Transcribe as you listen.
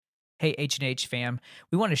Hey, H&H fam,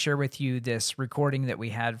 we want to share with you this recording that we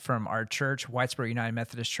had from our church, Whitesboro United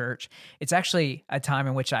Methodist Church. It's actually a time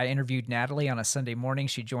in which I interviewed Natalie on a Sunday morning.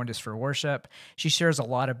 She joined us for worship. She shares a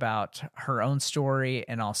lot about her own story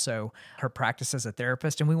and also her practice as a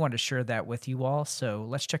therapist, and we want to share that with you all, so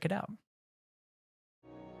let's check it out.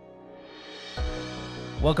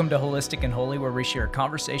 Welcome to Holistic and Holy, where we share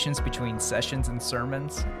conversations between sessions and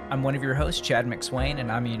sermons. I'm one of your hosts, Chad McSwain,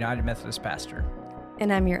 and I'm a United Methodist pastor.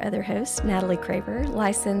 And I'm your other host, Natalie Craver,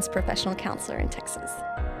 licensed professional counselor in Texas.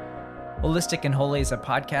 Holistic and Holy is a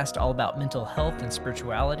podcast all about mental health and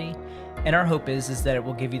spirituality, and our hope is that it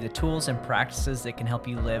will give you the tools and practices that can help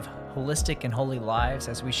you live holistic and holy lives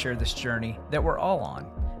as we share this journey that we're all on.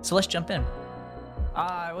 So let's jump in.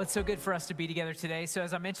 Well, it's so good for us to be together today. So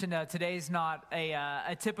as I mentioned, today's not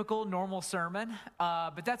a typical normal sermon,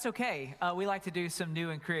 but that's okay. We like to do some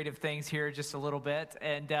new and creative things here just a little bit,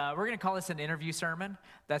 and we're going to call this an interview sermon.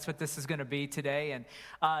 That's what this is going to be today.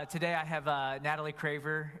 And today I have Natalie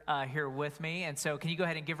Craver here with me, and so can you go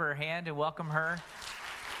ahead and give her a hand and welcome her?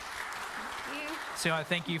 Thank you. So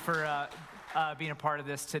thank you for being a part of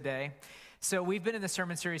this today. So we've been in the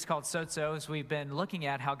sermon series called Sozo. We've been looking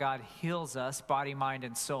at how God heals us, body, mind,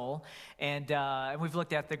 and soul. And we've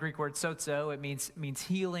looked at the Greek word sozo. It means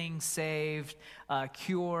healing, saved,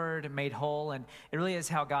 cured, made whole. And it really is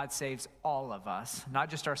how God saves all of us, not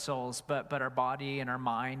just our souls, but our body and our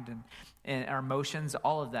mind and our emotions.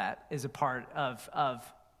 All of that is a part of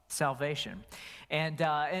salvation.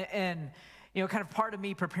 And you know, kind of part of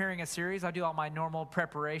me preparing a series, I do all my normal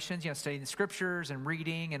preparations, studying the scriptures and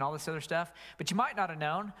reading and all this other stuff. But you might not have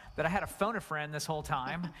known that I had a phone-a-friend this whole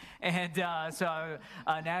time. And so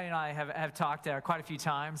Natalie and I have talked quite a few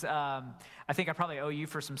times. I think I probably owe you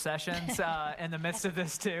for some sessions in the midst of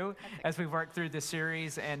this too, as we worked through this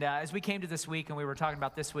series. And as we came to this week and we were talking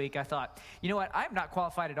about this week, I thought, you know what, I'm not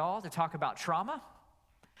qualified at all to talk about trauma.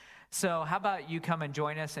 So how about you come and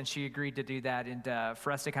join us? And she agreed to do that, and for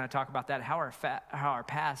us to kind of talk about that, how our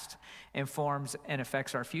past informs and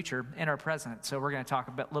affects our future and our present. So we're going to talk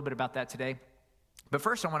a little bit about that today. But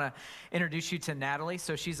first, I want to introduce you to Natalie.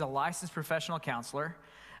 So she's a licensed professional counselor,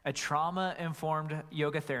 a trauma-informed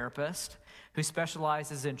yoga therapist who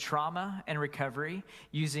specializes in trauma and recovery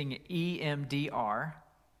using EMDR,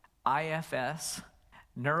 IFS,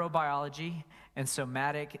 neurobiology, and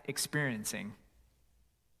somatic experiencing.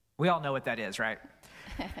 We all know what that is, right?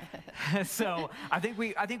 So I think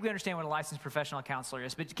we understand what a licensed professional counselor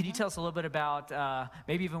is. But can you tell us a little bit about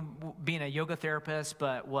maybe even being a yoga therapist,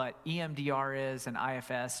 but what EMDR is and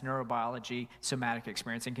IFS, neurobiology, somatic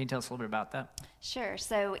experiencing? Can you tell us a little bit about that? Sure.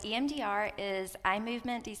 So EMDR is eye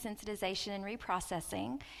movement desensitization and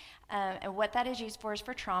reprocessing. And what that is used for is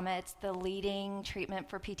for trauma. It's the leading treatment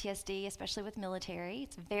for PTSD, especially with military.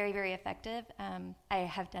 It's very, very effective. I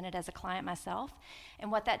have done it as a client myself. And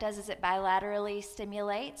what that does is it bilaterally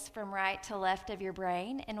stimulates from right to left of your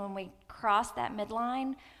brain. And when we cross that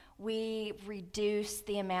midline, we reduce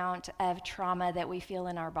the amount of trauma that we feel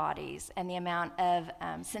in our bodies and the amount of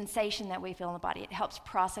sensation that we feel in the body. It helps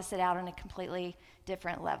process it out on a completely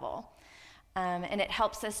different level. And it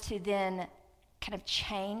helps us to then kind of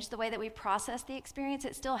change the way that we process the experience.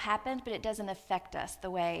 It still happens, but it doesn't affect us the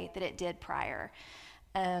way that it did prior.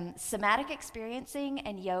 Somatic experiencing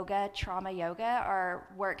and yoga, trauma yoga,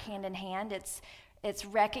 work hand in hand. It's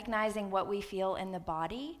recognizing what we feel in the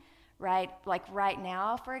body, right? Like right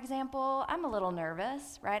now, for example, I'm a little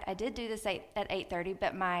nervous, right? I did do this at 8:30,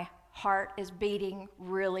 but my heart is beating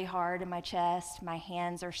really hard in my chest. My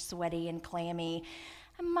hands are sweaty and clammy.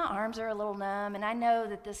 My arms are a little numb, and I know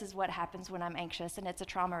that this is what happens when I'm anxious, and it's a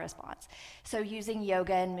trauma response. So using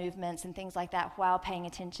yoga and movements and things like that while paying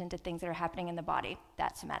attention to things that are happening in the body,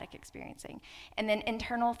 that's somatic experiencing. And then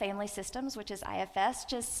internal family systems, which is IFS,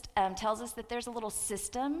 just tells us that there's a little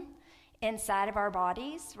system inside of our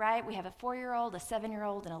bodies, right? We have a 4-year-old, a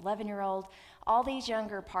 7-year-old, an 11-year-old, all these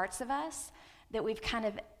younger parts of us that we've kind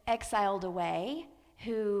of exiled away,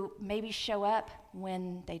 who maybe show up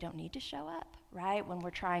when they don't need to show up, right? When we're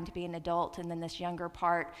trying to be an adult, and then this younger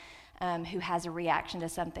part who has a reaction to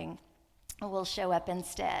something will show up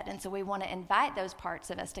instead. And so we want to invite those parts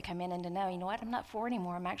of us to come in and to know, you know what, I'm not 4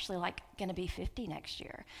 anymore. I'm actually going to be 50 next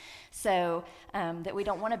year. So that we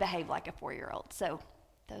don't want to behave like a 4-year-old. So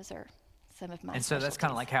those are some of my And so that's kind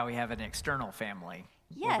of like how we have an external family.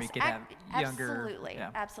 Yes, we could have younger,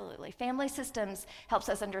 absolutely. Family systems helps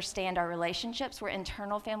us understand our relationships, where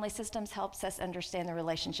internal family systems helps us understand the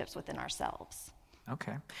relationships within ourselves.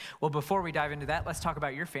 Okay. Well, before we dive into that, let's talk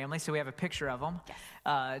about your family. So we have a picture of them.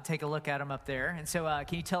 Yes. Take a look at them up there. And so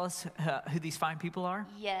can you tell us who these fine people are?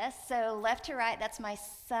 Yes, so left to right, that's my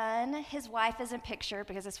son. His wife isn't pictured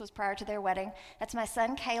because this was prior to their wedding. That's my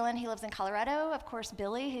son, Kalen. He lives in Colorado. Of course,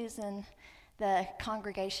 Billy, who's in the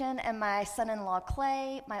congregation, and my son-in-law,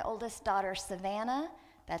 Clay, my oldest daughter, Savannah.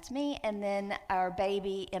 That's me, and then our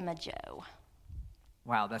baby, Emma Jo.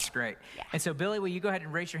 Wow, that's great. Yeah. And so, Billy, will you go ahead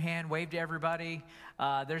and raise your hand, wave to everybody?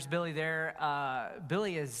 There's Billy there.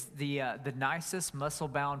 Billy is the nicest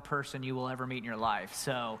muscle-bound person you will ever meet in your life.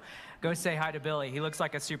 So go say hi to Billy. He looks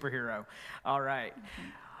like a superhero. All right. Mm-hmm.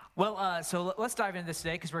 Well, so let's dive into this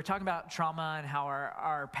today because we're talking about trauma and how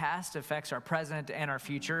our past affects our present and our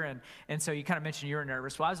future. And so you kind of mentioned you were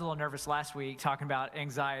nervous. Well, I was a little nervous last week talking about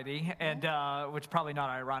anxiety, and which is probably not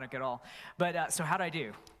ironic at all. But so how'd I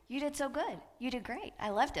do? You did so good. You did great. I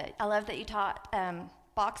loved it. I love that you taught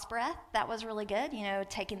box breath. That was really good. You know,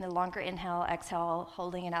 taking the longer inhale, exhale,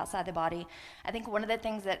 holding it outside the body. I think one of the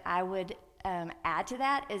things that I would add to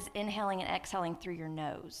that is inhaling and exhaling through your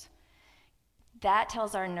nose. That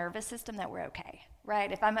tells our nervous system that we're okay,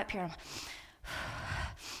 right? If I'm up here,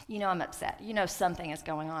 you know I'm upset. You know something is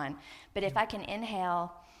going on. But if I can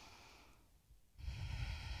inhale,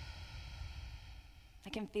 I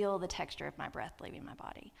can feel the texture of my breath leaving my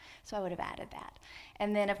body. So I would have added that.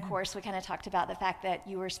 And then, of course, we kind of talked about the fact that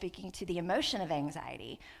you were speaking to the emotion of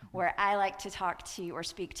anxiety, where I like to talk to or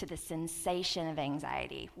speak to the sensation of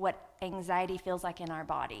anxiety, what anxiety feels like in our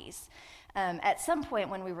bodies. At some point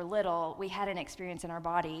when we were little, we had an experience in our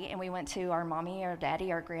body, and we went to our mommy or daddy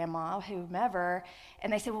or grandma, whomever,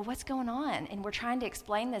 and they said, well, what's going on? And we're trying to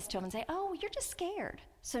explain this to them and say, oh, you're just scared.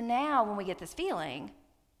 So now when we get this feeling,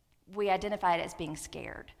 we identify it as being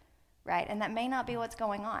scared, right? And that may not be what's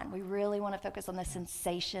going on. We really want to focus on the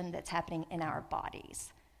sensation that's happening in our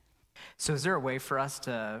bodies. So is there a way for us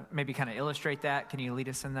to maybe kind of illustrate that? Can you lead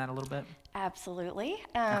us in that a little bit? Absolutely.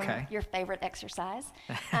 Okay. Your favorite exercise.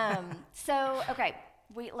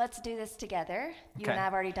 Let's do this together. You Okay. and I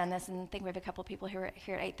have already done this, and I think we have a couple of people who are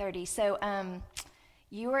here at 8:30. So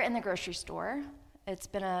you were in the grocery store. It's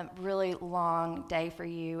been a really long day for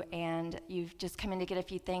you, and you've just come in to get a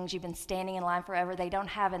few things. You've been standing in line forever. They don't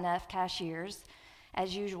have enough cashiers,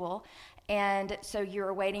 as usual. And so you're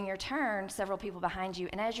awaiting your turn, several people behind you.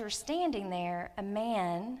 And as you're standing there, a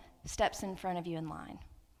man steps in front of you in line.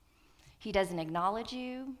 He doesn't acknowledge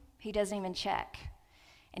you. He doesn't even check.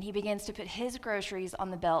 And he begins to put his groceries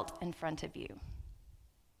on the belt in front of you.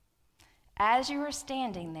 As you are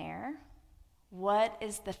standing there, what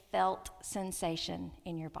is the felt sensation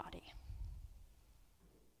in your body?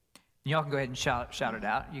 Y'all can go ahead and shout it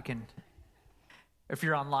out. You can, if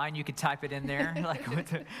you're online, you can type it in there. Like,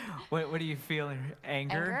 what do you feel?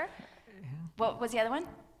 Anger? What was the other one?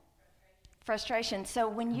 Frustration. So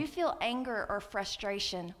when you feel anger or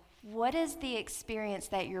frustration, what is the experience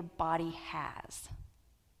that your body has?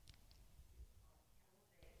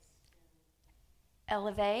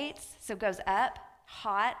 Elevates, so goes up.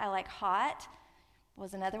 Hot, I like hot.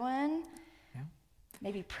 Was another one. Yeah.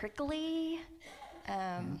 Maybe prickly.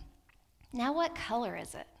 Now what color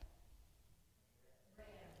is it?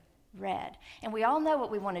 Red. And we all know what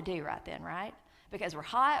we want to do right then, right? Because we're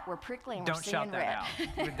hot, we're prickly, and we're seeing red.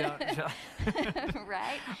 Don't shout that out.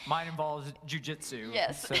 Right? Mine involves jujitsu.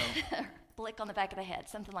 Yes. So. Blick on the back of the head,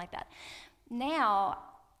 something like that. Now,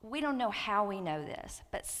 we don't know how we know this,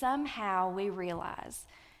 but somehow we realize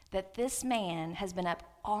that this man has been up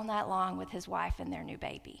all night long with his wife and their new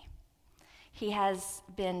baby. He has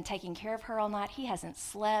been taking care of her all night. He hasn't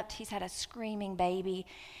slept. He's had a screaming baby.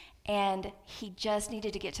 And he just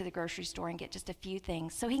needed to get to the grocery store and get just a few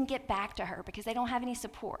things so he can get back to her because they don't have any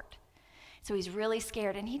support. So he's really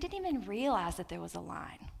scared, and he didn't even realize that there was a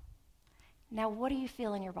line. Now, what do you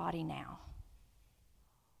feel in your body now?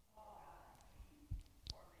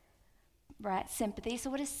 Right, sympathy.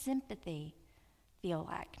 So what does sympathy feel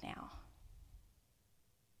like now?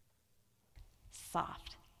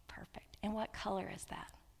 Soft. Perfect. And what color is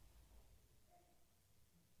that?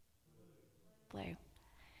 Blue.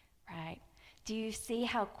 Right. Do you see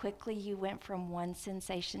how quickly you went from one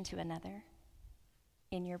sensation to another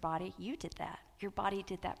in your body? You did that. Your body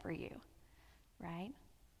did that for you, right?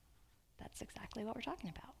 That's exactly what we're talking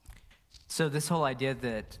about. So this whole idea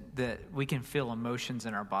that we can feel emotions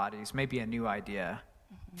in our bodies may be a new idea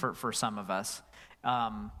for some of us.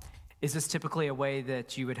 Is this typically a way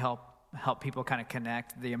that you would help people kind of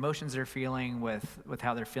connect the emotions they're feeling with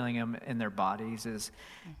how they're feeling them in their bodies? Is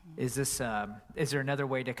there another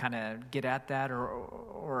way to kind of get at that,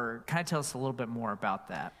 or kind of tell us a little bit more about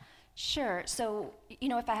that? Sure. So,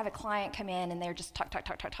 if I have a client come in and they're just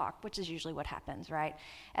talk, which is usually what happens, right?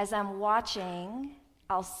 As I'm watching,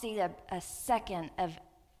 I'll see a second of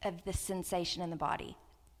the sensation in the body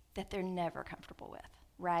that they're never comfortable with,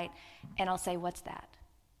 right? And I'll say, what's that?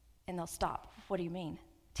 And they'll stop. What do you mean?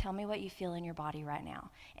 Tell me what you feel in your body right now.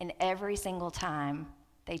 And every single time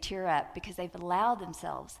they tear up because they've allowed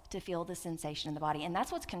themselves to feel the sensation in the body. And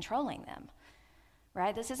that's what's controlling them.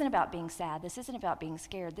 Right? This isn't about being sad. This isn't about being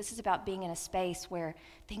scared. This is about being in a space where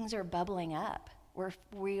things are bubbling up, where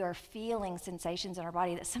we are feeling sensations in our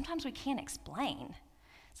body that sometimes we can't explain.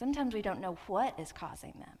 Sometimes we don't know what is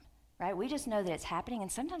causing them, right? We just know that it's happening, and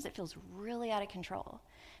sometimes it feels really out of control.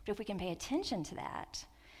 But if we can pay attention to that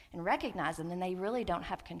and recognize them, then they really don't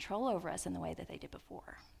have control over us in the way that they did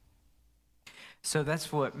before. So that's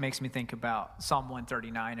what makes me think about Psalm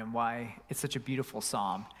 139 and why it's such a beautiful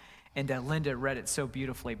psalm. And Linda read it so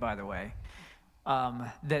beautifully, by the way,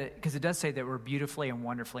 because it does say that we're beautifully and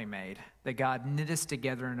wonderfully made, that God knit us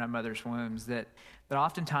together in our mother's wombs, that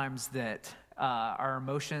oftentimes that our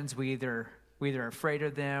emotions, we either are afraid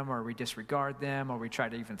of them or we disregard them or we try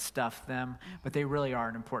to even stuff them, but they really are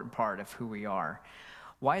an important part of who we are.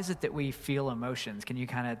 Why is it that we feel emotions? Can you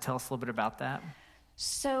kind of tell us a little bit about that?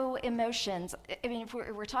 So emotions, if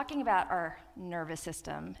we're talking about our nervous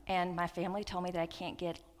system, and my family told me that I can't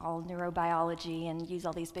get all neurobiology and use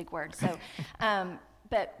all these big words. So,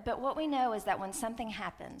 but what we know is that when something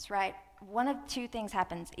happens, right, one of two things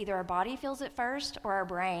happens. Either our body feels it first or our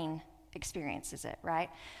brain experiences it, right?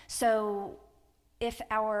 So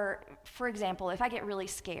for example, if I get really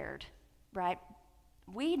scared, right,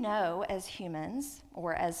 we know as humans,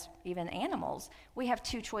 or as even animals, we have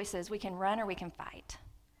two choices. We can run or we can fight.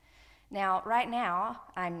 Now, right now,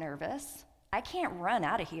 I'm nervous. I can't run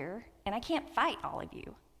out of here, and I can't fight all of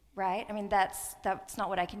you, right? I mean, that's not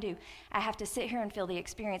what I can do. I have to sit here and feel the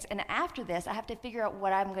experience, and after this, I have to figure out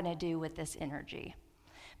what I'm going to do with this energy.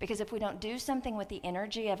 Because if we don't do something with the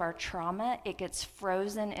energy of our trauma, it gets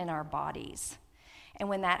frozen in our bodies. And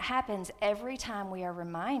when that happens, every time we are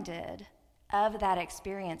reminded of that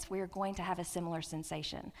experience, we are going to have a similar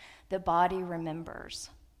sensation. The body remembers,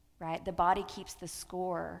 right? The body keeps the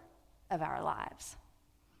score of our lives.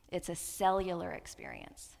 It's a cellular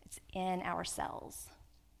experience. It's in our cells.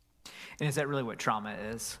 And is that really what trauma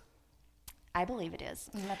is? I believe it is.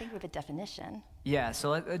 I think we have a definition. Yeah,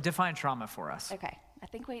 so define trauma for us. Okay. I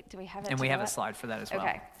think do we have it? And we have a slide for that as well.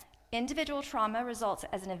 Okay. Individual trauma results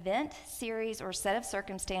as an event, series, or set of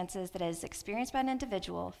circumstances that is experienced by an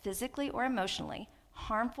individual, physically or emotionally,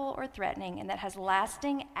 harmful or threatening, and that has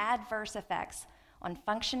lasting adverse effects on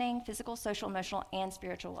functioning, physical, social, emotional, and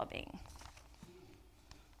spiritual well-being.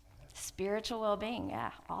 Spiritual well-being,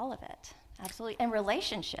 yeah, all of it. Absolutely. And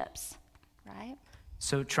relationships, right?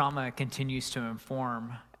 So trauma continues to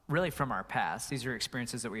inform really from our past. These are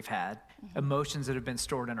experiences that we've had, emotions that have been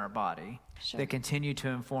stored in our body that continue to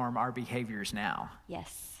inform our behaviors now.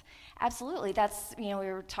 Yes, absolutely. That's, we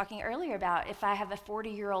were talking earlier about if I have a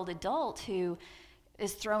 40-year-old adult who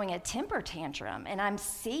is throwing a temper tantrum and I'm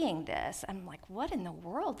seeing this, I'm like, what in the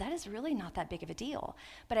world? That is really not that big of a deal.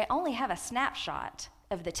 But I only have a snapshot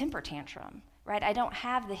of the temper tantrum, right? I don't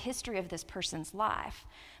have the history of this person's life.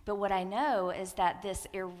 But what I know is that this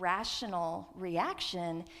irrational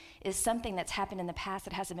reaction is something that's happened in the past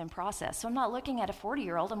that hasn't been processed. So I'm not looking at a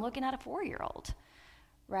 40-year-old, I'm looking at a 4-year-old,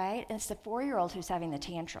 right? And it's the 4-year-old who's having the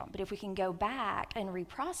tantrum. But if we can go back and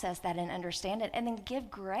reprocess that and understand it and then give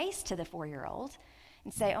grace to the 4-year-old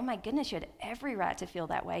and say, oh my goodness, you had every right to feel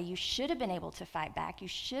that way. You should have been able to fight back. You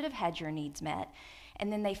should have had your needs met.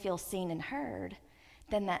 And then they feel seen and heard.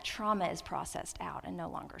 Then that trauma is processed out and no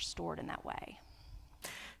longer stored in that way.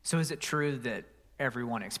 So is it true that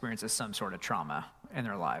everyone experiences some sort of trauma in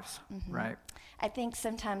their lives, right? I think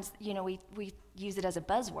sometimes, we use it as a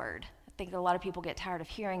buzzword. I think a lot of people get tired of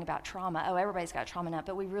hearing about trauma. Oh, everybody's got trauma now,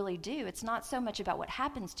 but we really do. It's not so much about what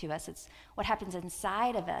happens to us, it's what happens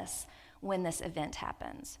inside of us when this event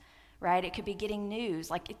happens, right? It could be getting news,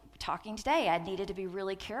 like talking today, I needed to be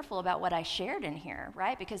really careful about what I shared in here,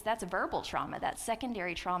 right? Because that's verbal trauma, that's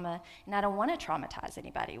secondary trauma, and I don't want to traumatize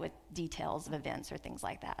anybody with details of events or things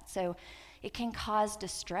like that. So it can cause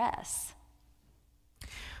distress.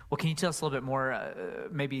 Well, can you tell us a little bit more,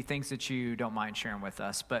 maybe things that you don't mind sharing with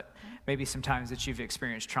us, but maybe some times that you've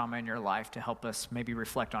experienced trauma in your life to help us maybe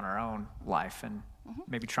reflect on our own life and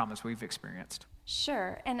maybe traumas we've experienced?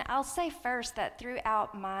 Sure. And I'll say first that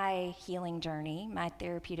throughout my healing journey, my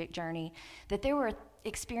therapeutic journey, that there were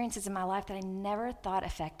experiences in my life that I never thought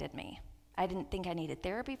affected me, I didn't think I needed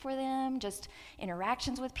therapy for them, just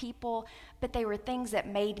interactions with people, but they were things that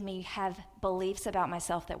made me have beliefs about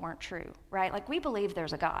myself that weren't true, right? Like, we believe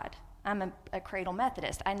there's a God. I'm a cradle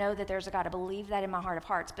Methodist. I know that there's a God. I believe that in my heart of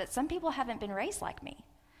hearts, but some people haven't been raised like me.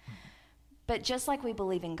 But just like we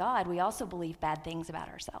believe in God, we also believe bad things about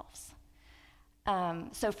ourselves.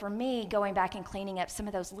 So for me, going back and cleaning up some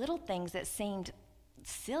of those little things that seemed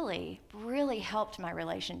silly really helped my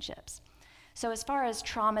relationships. So as far as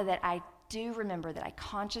trauma that I do remember, that I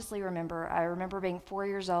consciously remember, I remember being 4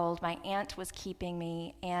 years old. My aunt was keeping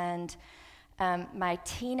me, and my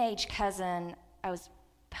teenage cousin, I was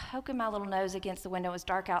poking my little nose against the window. It was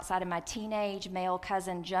dark outside, and my teenage male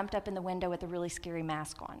cousin jumped up in the window with a really scary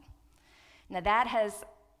mask on. Now, that has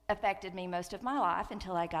affected me most of my life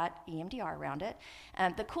until I got EMDR around it.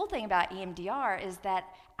 The cool thing about EMDR is that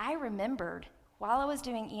I remembered while I was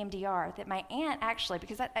doing EMDR that my aunt actually,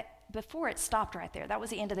 because before it stopped right there, that was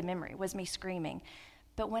the end of the memory, was me screaming.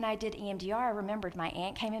 But when I did EMDR, I remembered my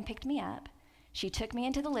aunt came and picked me up. She took me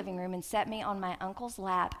into the living room and set me on my uncle's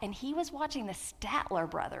lap, and he was watching the Statler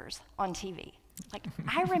Brothers on TV. Like,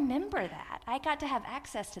 I remember that. I got to have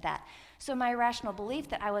access to that. So my irrational belief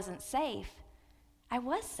that I wasn't safe, I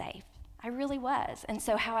was safe. I really was. And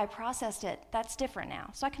so how I processed it, that's different now.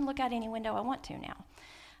 So I can look out any window I want to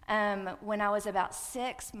now. When I was about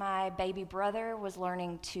 6, my baby brother was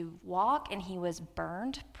learning to walk, and he was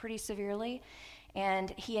burned pretty severely.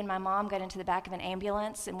 And he and my mom got into the back of an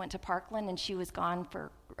ambulance and went to Parkland, and she was gone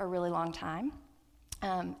for a really long time.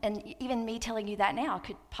 And even me telling you that now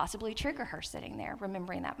could possibly trigger her sitting there,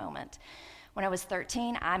 remembering that moment. When I was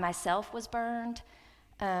 13, I myself was burned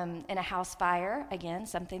in a house fire. Again,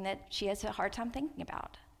 something that she has a hard time thinking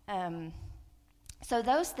about. So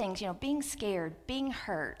those things, being scared, being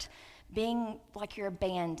hurt, being like you're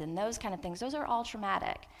abandoned, those kind of things, those are all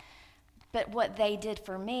traumatic. But what they did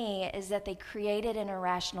for me is that they created an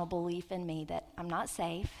irrational belief in me that I'm not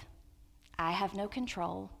safe, I have no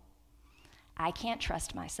control, I can't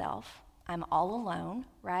trust myself, I'm all alone,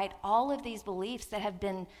 right? All of these beliefs that have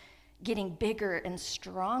been getting bigger and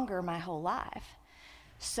stronger my whole life.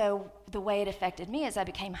 So the way it affected me is I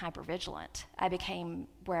became hypervigilant. I became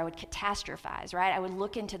where I would catastrophize, right? I would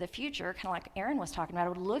look into the future, kind of like Aaron was talking about. I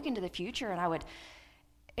would look into the future and I would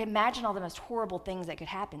imagine all the most horrible things that could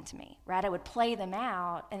happen to me, right? I would play them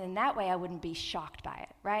out, and in that way I wouldn't be shocked by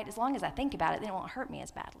it, right? As long as I think about it, then it won't hurt me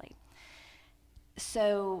as badly.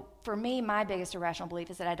 So for me, my biggest irrational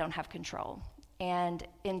belief is that I don't have control. And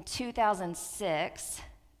in 2006,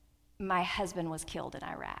 my husband was killed in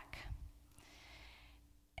Iraq.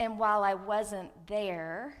 And while I wasn't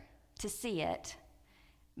there to see it,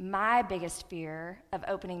 my biggest fear of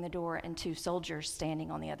opening the door and 2 soldiers standing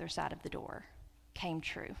on the other side of the door came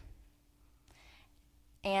true.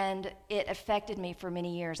 And it affected me for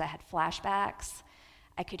many years. I had flashbacks.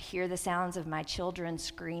 I could hear the sounds of my children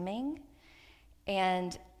screaming.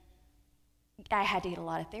 And I had to get a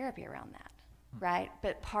lot of therapy around that, right?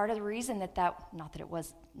 But part of the reason not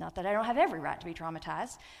that I don't have every right to be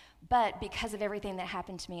traumatized, but because of everything that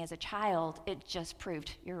happened to me as a child, it just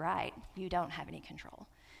proved, you're right, you don't have any control.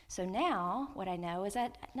 So now what I know is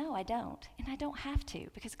that, no, I don't. And I don't have to,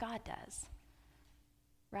 because God does,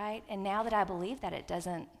 right? And now that I believe that, it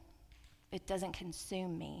doesn't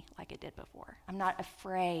consume me like it did before. I'm not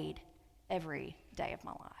afraid every day of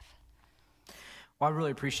my life. Well, I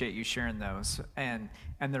really appreciate you sharing those, and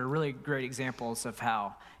they're really great examples of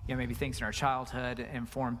how maybe things in our childhood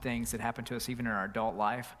inform things that happen to us even in our adult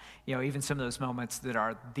life. Even some of those moments that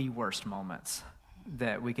are the worst moments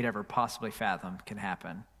that we could ever possibly fathom can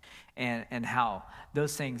happen, and how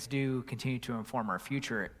those things do continue to inform our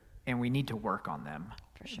future, and we need to work on them.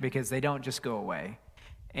 For sure. Because they don't just go away,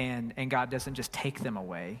 and God doesn't just take them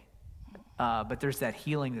away. But there's that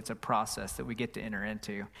healing that's a process that we get to enter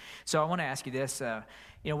into. So I want to ask you this,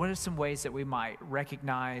 what are some ways that we might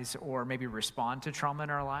recognize or maybe respond to trauma in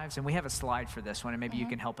our lives? And we have a slide for this one, and maybe you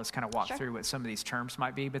can help us kind of walk through what some of these terms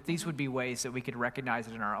might be. But these would be ways that we could recognize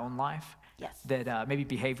it in our own life. Yes. That maybe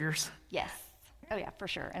behaviors. Yes. Oh, yeah, for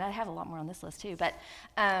sure. And I have a lot more on this list, too. But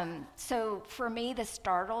so for me, the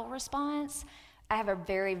startle response, I have a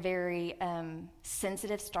very, very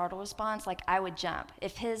sensitive startle response. Like, I would jump.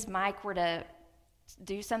 If his mic were to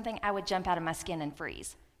do something, I would jump out of my skin and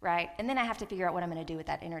freeze, right? And then I have to figure out what I'm going to do with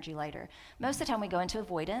that energy later. Most of the time we go into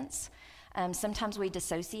avoidance. Sometimes we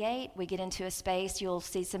dissociate. We get into a space. You'll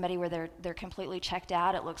see somebody where they're completely checked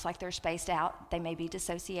out. It looks like they're spaced out. They may be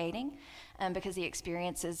dissociating because the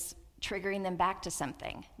experience is triggering them back to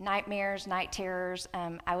something. Nightmares, night terrors.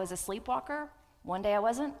 I was a sleepwalker. One day I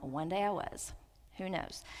wasn't. One day I was. Who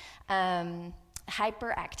knows?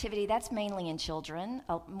 Hyperactivity, that's mainly in children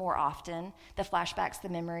more often. The flashbacks, the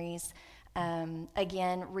memories.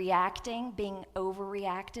 Again, reacting, being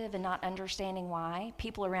overreactive and not understanding why.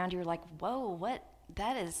 People around you are like, whoa, what?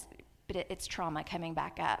 That is, but it's trauma coming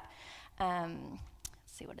back up.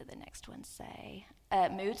 Let's see, what did the next one say?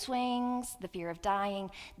 Mood swings, the fear of dying.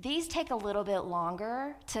 These take a little bit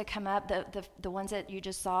longer to come up. The ones that you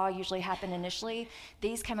just saw usually happen initially.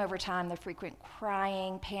 These come over time. The frequent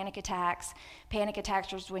crying, panic attacks. Panic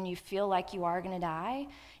attacks is when you feel like you are going to die.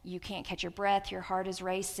 You can't catch your breath. Your heart is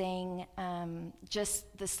racing.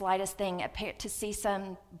 Just the slightest thing, to see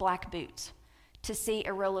some black boots, to see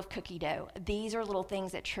a roll of cookie dough. These are little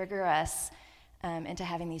things that trigger us into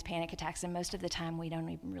having these panic attacks, and most of the time we don't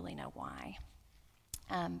even really know why.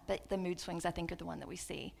 But the mood swings, I think, are the one that we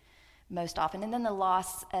see most often. And then the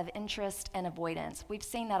loss of interest and avoidance. We've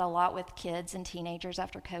seen that a lot with kids and teenagers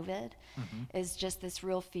after COVID, is just this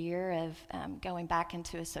real fear of going back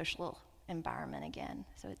into a social environment again.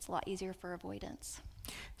 So it's a lot easier for avoidance.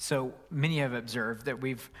 So many have observed that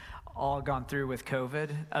we've all gone through with COVID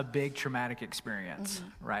a big traumatic experience,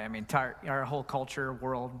 right? I mean, our whole culture,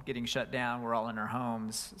 world getting shut down, we're all in our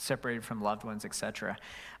homes, separated from loved ones, etc.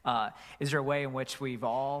 Is there a way in which we've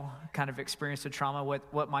all kind of experienced a trauma?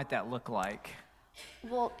 What might that look like?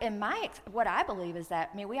 Well, what I believe is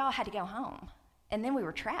that, we all had to go home. And then we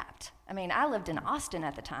were trapped. I lived in Austin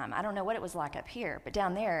at the time. I don't know what it was like up here, but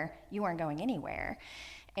down there, you weren't going anywhere.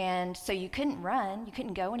 And so you couldn't run, you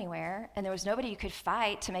couldn't go anywhere, and there was nobody you could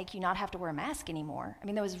fight to make you not have to wear a mask anymore.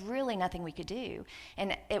 There was really nothing we could do.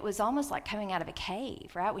 And it was almost like coming out of a cave,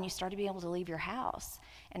 right, when you started being able to leave your house.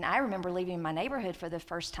 And I remember leaving my neighborhood for the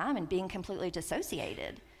first time and being completely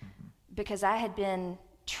dissociated because I had been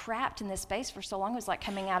trapped in this space for so long. It was like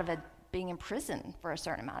coming out of being in prison for a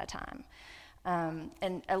certain amount of time.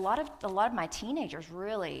 And a lot of my teenagers,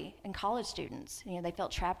 really, and college students, they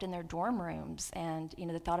felt trapped in their dorm rooms, and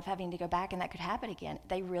the thought of having to go back and that could happen again,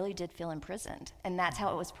 they really did feel imprisoned, and that's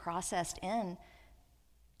how it was processed in,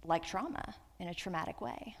 like trauma, in a traumatic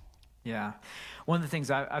way. Yeah. One of the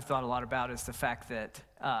things I've thought a lot about is the fact that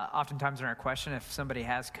oftentimes in our question, if somebody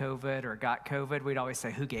has COVID or got COVID, we'd always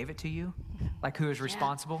say, who gave it to you? Like, who is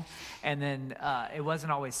responsible? And then it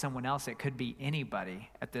wasn't always someone else. It could be anybody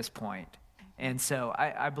at this point. And so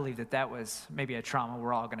I believe that was maybe a trauma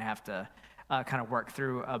we're all going to have to kind of work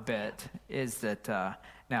through a bit, is that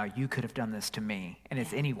now you could have done this to me, and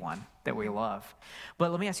it's anyone that we love.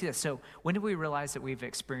 But let me ask you this. So when do we realize that we've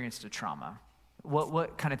experienced a trauma?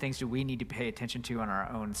 What kind of things do we need to pay attention to on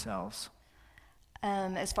our own selves?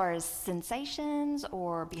 As far as sensations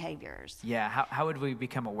or behaviors? Yeah, how would we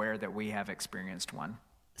become aware that we have experienced one?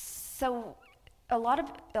 So a lot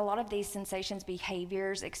of these sensations,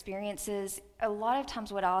 behaviors, experiences, a lot of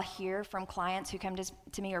times what I'll hear from clients who come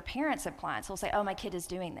to me, or parents of clients, will say, oh, my kid is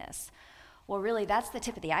doing this. Well, really, that's the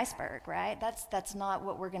tip of the iceberg, right? That's not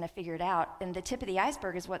what we're going to figure it out. And the tip of the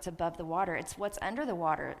iceberg is what's above the water. It's what's under the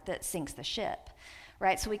water that sinks the ship,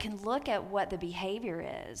 right? So we can look at what the behavior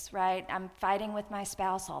is, right? I'm fighting with my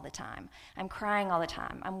spouse all the time. I'm crying all the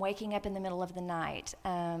time. I'm waking up in the middle of the night.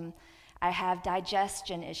 I have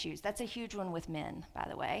digestion issues. That's a huge one with men, by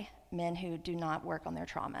the way. Men who do not work on their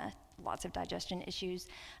trauma. Lots of digestion issues.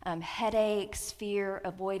 Headaches, fear,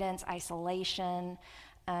 avoidance, isolation,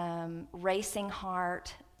 racing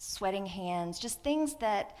heart, sweating hands, just things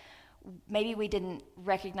that maybe we didn't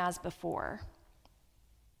recognize before,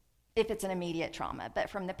 if it's an immediate trauma.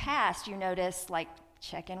 But from the past, you notice, like,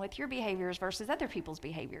 check in with your behaviors versus other people's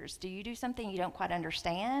behaviors. Do you do something you don't quite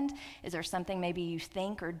understand? Is there something maybe you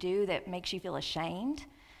think or do that makes you feel ashamed,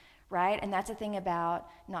 right? And that's the thing about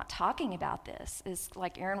not talking about this, is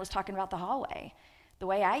like Aaron was talking about the hallway. The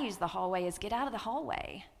way I use the hallway is get out of the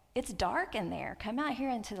hallway. It's dark in there. Come out here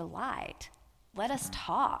into the light. Let us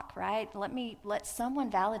talk, right? Let someone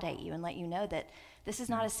validate you and let you know that this is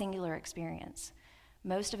not a singular experience.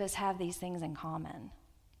 Most of us have these things in common.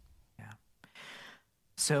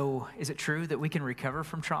 So is it true that we can recover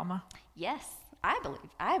from trauma? Yes,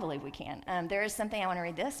 I believe we can. There is something I want to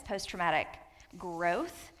read this, post-traumatic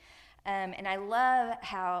growth. And I love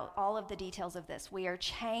how all of the details of this. We are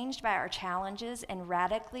changed by our challenges in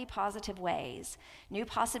radically positive ways. New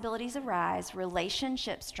possibilities arise,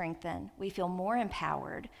 relationships strengthen, we feel more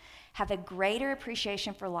empowered, have a greater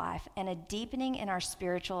appreciation for life, and a deepening in our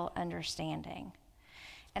spiritual understanding.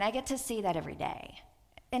 And I get to see that every day.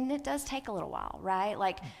 And it does take a little while, right?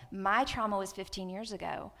 Like, my trauma was 15 years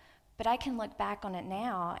ago, but I can look back on it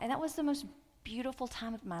now, and that was the most beautiful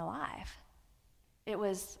time of my life. It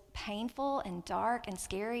was painful and dark and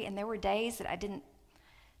scary, and there were days that I didn't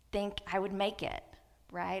think I would make it,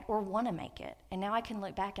 right? Or want to make it. And now I can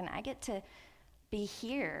look back and I get to be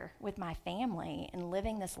here with my family and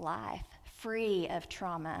living this life free of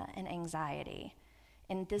trauma and anxiety.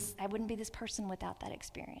 And I wouldn't be this person without that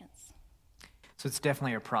experience. So it's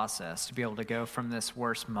definitely a process to be able to go from this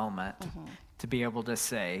worst moment to be able to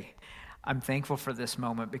say, I'm thankful for this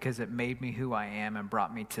moment because it made me who I am and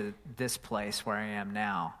brought me to this place where I am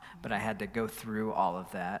now. But I had to go through all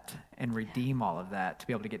of that and redeem all of that to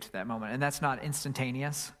be able to get to that moment. And that's not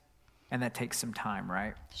instantaneous, and that takes some time,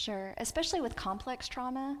 right? Sure, especially with complex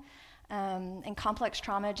trauma. And complex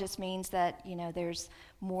trauma just means that, there's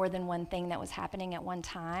more than one thing that was happening at one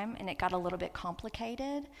time, and it got a little bit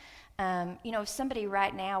complicated. If somebody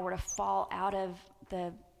right now were to fall out of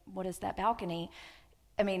that balcony,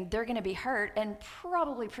 they're going to be hurt and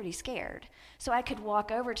probably pretty scared. So I could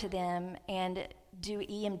walk over to them and do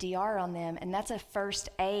EMDR on them, and that's a first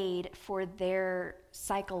aid for their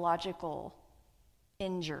psychological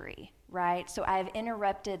injury, right? So I've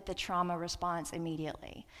interrupted the trauma response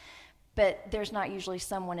immediately. But there's not usually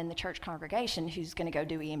someone in the church congregation who's going to go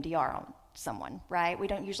do EMDR on someone, right? We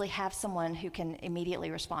don't usually have someone who can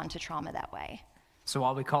immediately respond to trauma that way. So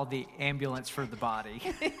while we called the ambulance for the body,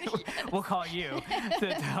 we'll call you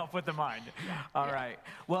to help with the mind. All right.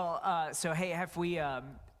 Well, so hey, have we,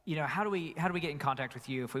 how do we get in contact with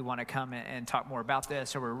you if we want to come and talk more about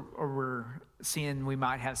this, or we're seeing we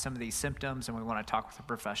might have some of these symptoms and we want to talk with a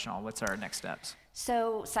professional? What's our next steps?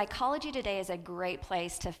 So Psychology Today is a great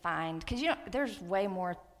place to find, because there's way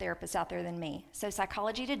more therapists out there than me. So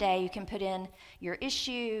Psychology Today, you can put in your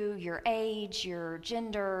issue, your age, your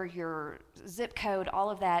gender, your zip code, all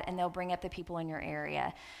of that, and they'll bring up the people in your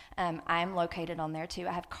area. I'm located on there too.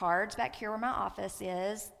 I have cards back here where my office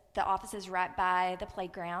is. The office is right by the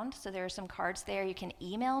playground, so there are some cards there. You can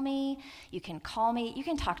email me, you can call me, you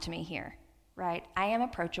can talk to me here. Right? I am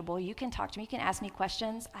approachable. You can talk to me. You can ask me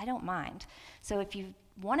questions. I don't mind. So if you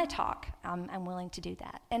want to talk, I'm willing to do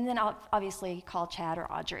that. And then I'll obviously call Chad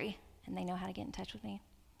or Audrey, and they know how to get in touch with me,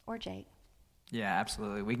 or Jake. Yeah,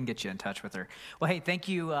 absolutely. We can get you in touch with her. Well, hey, thank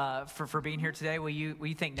you for being here today. Will you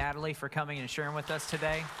thank Natalie for coming and sharing with us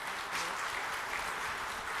today?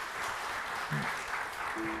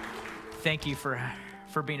 Thank you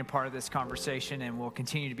for being a part of this conversation, and we'll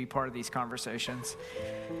continue to be part of these conversations.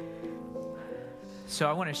 So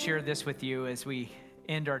I want to share this with you as we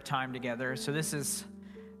end our time together. So this is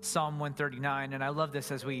Psalm 139, and I love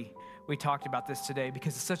this as we talked about this today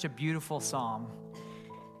because it's such a beautiful psalm.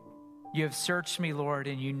 You have searched me, Lord,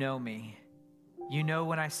 and you know me. You know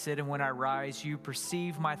when I sit and when I rise. You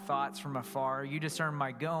perceive my thoughts from afar. You discern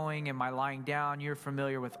my going and my lying down. You're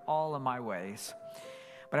familiar with all of my ways.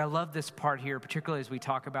 But I love this part here, particularly as we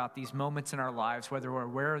talk about these moments in our lives, whether we're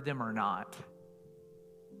aware of them or not.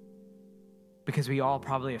 Because we all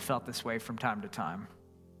probably have felt this way from time to time.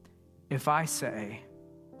 If I say,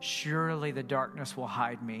 surely the darkness will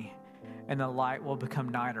hide me and the light will become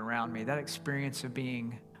night around me, that experience of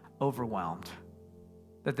being overwhelmed,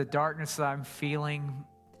 that the darkness that I'm feeling,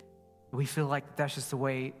 we feel like that's just the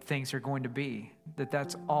way things are going to be, that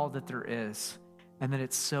that's all that there is, and that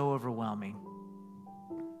it's so overwhelming.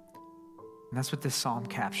 And that's what this psalm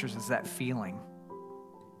captures, is that feeling,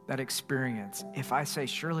 that experience. If I say,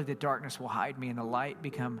 surely the darkness will hide me and the light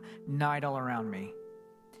become night all around me.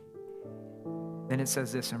 Then it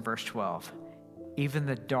says this in verse 12, even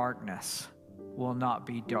the darkness will not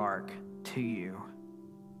be dark to you.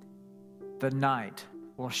 The night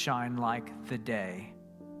will shine like the day,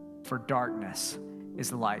 for darkness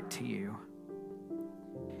is light to you.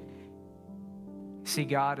 See,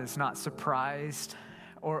 God is not surprised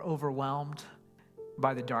or overwhelmed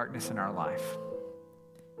by the darkness in our life.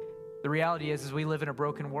 The reality is we live in a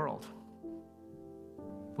broken world.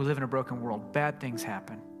 We live in a broken world. Bad things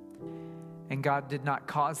happen. And God did not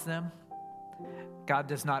cause them. God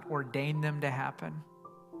does not ordain them to happen.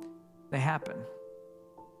 They happen.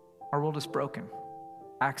 Our world is broken.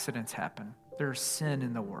 Accidents happen. There's sin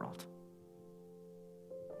in the world.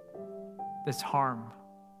 This harm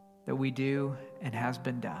that we do and has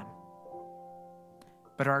been done.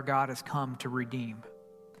 But our God has come to redeem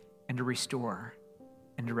and to restore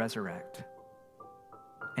and to resurrect.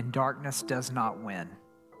 And darkness does not win.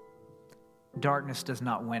 Darkness does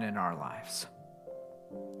not win in our lives,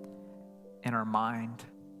 in our mind,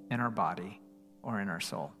 in our body, or in our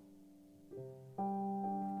soul.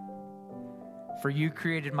 For you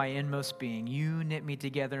created my inmost being. You knit me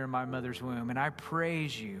together in my mother's womb. And I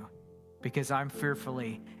praise you because I'm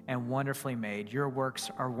fearfully and wonderfully made. Your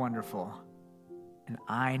works are wonderful. And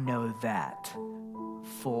I know that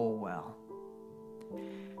full well.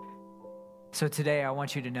 So today I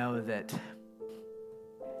want you to know that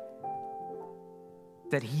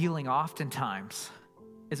healing oftentimes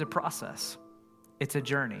is a process. It's a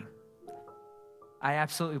journey. I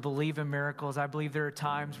absolutely believe in miracles. I believe there are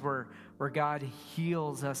times where God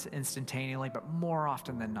heals us instantaneously, but more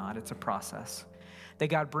often than not, it's a process. That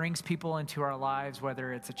God brings people into our lives,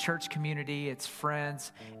 whether it's a church community, it's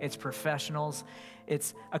friends, it's professionals.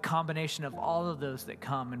 It's a combination of all of those that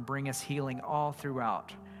come and bring us healing all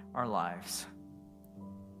throughout our lives.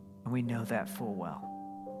 And we know that full well,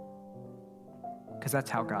 because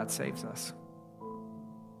that's how God saves us.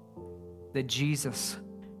 That Jesus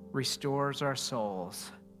restores our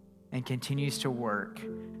souls and continues to work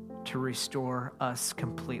to restore us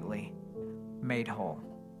completely, made whole,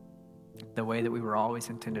 the way that we were always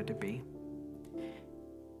intended to be.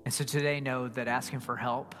 And so today, know that asking for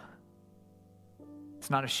help, it's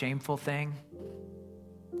not a shameful thing.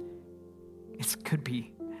 It could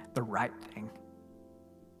be the right thing.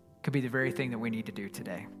 It could be the very thing that we need to do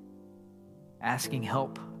today. Asking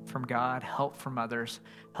help from God, help from others,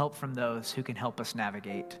 help from those who can help us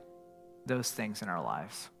navigate those things in our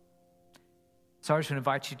lives. So I just want to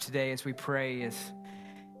invite you today as we pray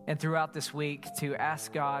and throughout this week to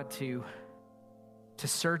ask God to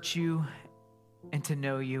search you and to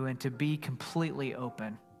know you and to be completely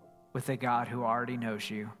open with a God who already knows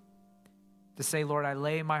you. To say, Lord, I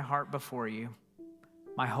lay my heart before you,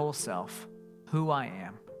 my whole self, who I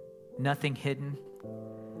am, nothing hidden,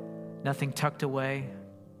 nothing tucked away,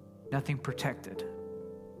 nothing protected.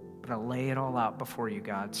 But I lay it all out before you,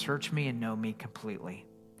 God. Search me and know me completely.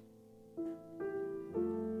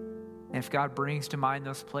 And if God brings to mind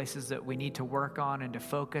those places that we need to work on and to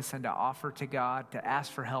focus and to offer to God, to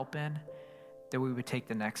ask for help in, that we would take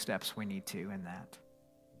the next steps we need to in that.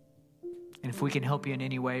 And if we can help you in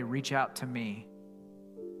any way, reach out to me.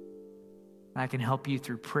 I can help you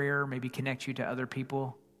through prayer, maybe connect you to other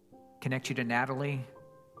people, connect you to Natalie,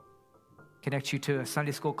 connect you to a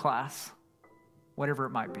Sunday school class, whatever it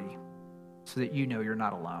might be, so that you know you're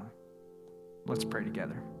not alone. Let's pray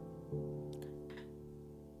together.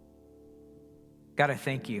 God, I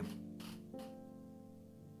thank you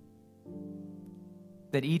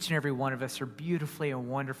that each and every one of us are beautifully and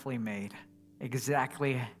wonderfully made,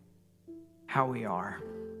 exactly how we are.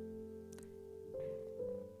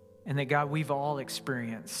 And that, God, we've all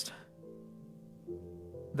experienced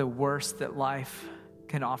the worst that life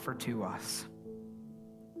can offer to us.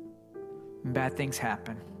 Bad things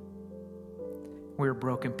happen. We're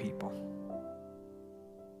broken people.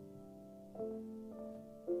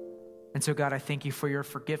 And so, God, I thank you for your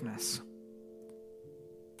forgiveness.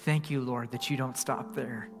 Thank you, Lord, that you don't stop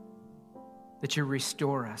there, that you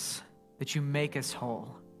restore us, that you make us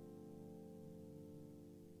whole.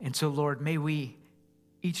 And so, Lord, may we,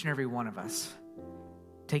 each and every one of us,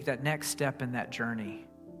 take that next step in that journey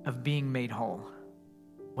of being made whole,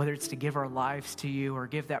 whether it's to give our lives to you or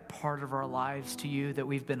give that part of our lives to you that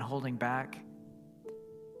we've been holding back,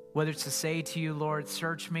 whether it's to say to you, Lord,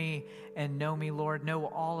 search me and know me, Lord, know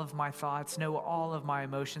all of my thoughts, know all of my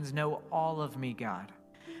emotions, know all of me, God,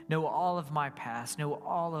 know all of my past, know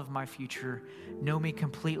all of my future, know me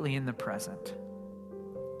completely in the present.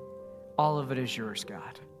 All of it is yours,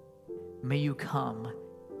 God. May you come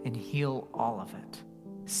and heal all of it,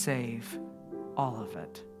 save all of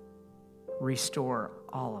it, restore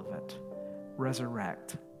all of it,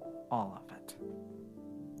 resurrect all of it.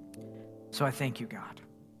 So I thank you, God.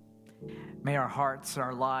 May our hearts,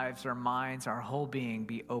 our lives, our minds, our whole being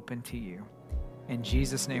be open to you. In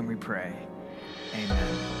Jesus' name we pray.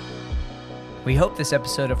 Amen. We hope this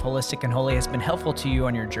episode of Holistic and Holy has been helpful to you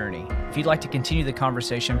on your journey. If you'd like to continue the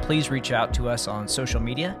conversation, please reach out to us on social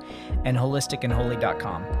media and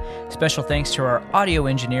holisticandholy.com. Special thanks to our audio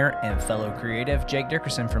engineer and fellow creative, Jake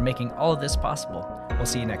Dickerson, for making all of this possible. We'll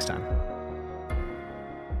see you next time.